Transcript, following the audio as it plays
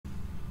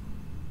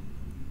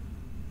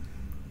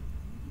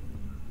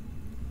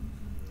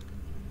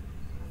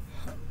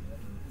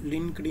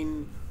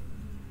LinkedIn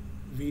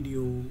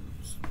video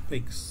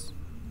specs,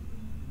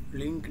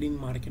 LinkedIn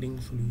marketing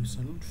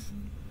solutions,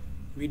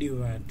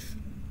 video ads,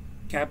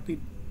 captivate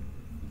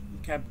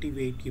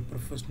a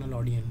professional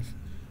audience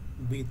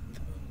with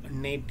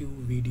native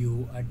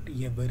video at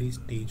every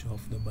stage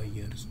of the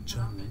buyer's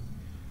journey.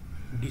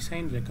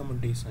 Design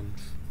recommendations,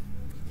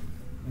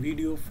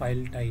 video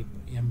file type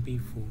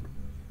MP4,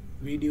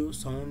 video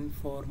sound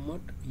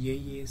format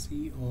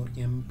AAC or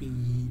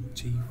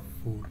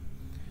MPEG-4,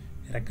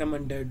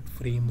 recommended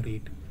frame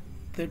rate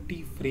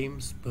 30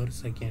 frames per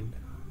second,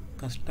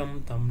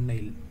 custom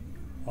thumbnail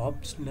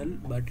optional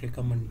but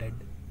recommended,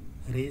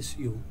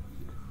 ratio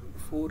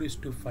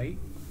 4:5,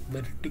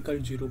 vertical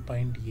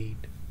 0.8,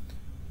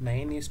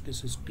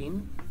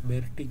 9:16,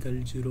 vertical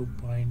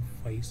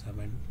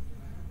 0.57,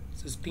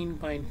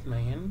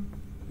 16.9,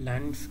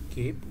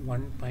 landscape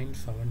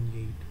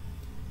 1.78,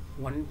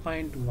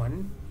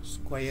 1.1,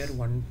 square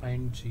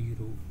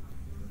 1.0.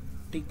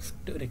 Text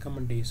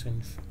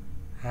recommendations,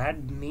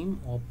 ad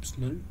name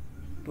optional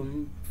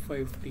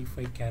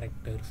 255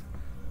 characters,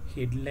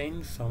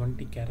 headline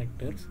 70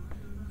 characters,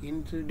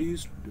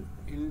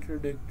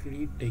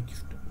 introductory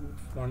text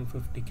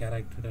 150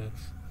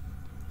 characters.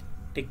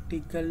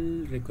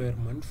 Technical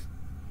requirements,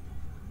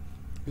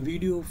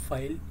 video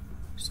file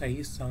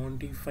size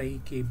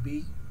 75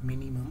 KB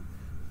minimum,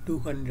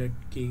 200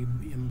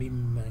 MB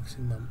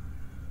maximum,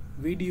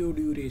 video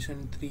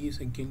duration 3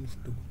 seconds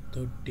to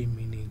 30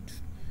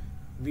 minutes,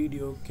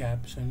 video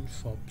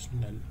captions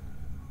optional,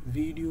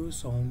 video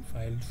sound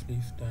files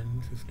less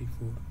than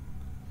 54,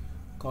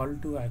 call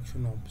to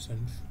action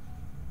options.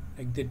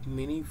 Like that,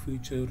 many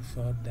features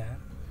are there.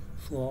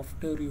 So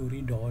after you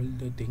read all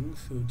the things,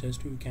 so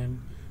just you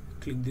can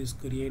click this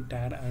create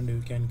ad and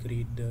you can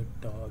create your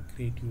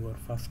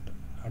first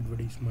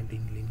advertisement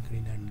in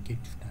LinkedIn and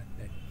get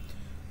started.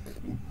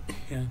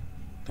 Yeah,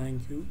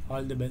 thank you.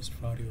 All the best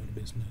for your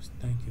business.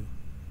 Thank you.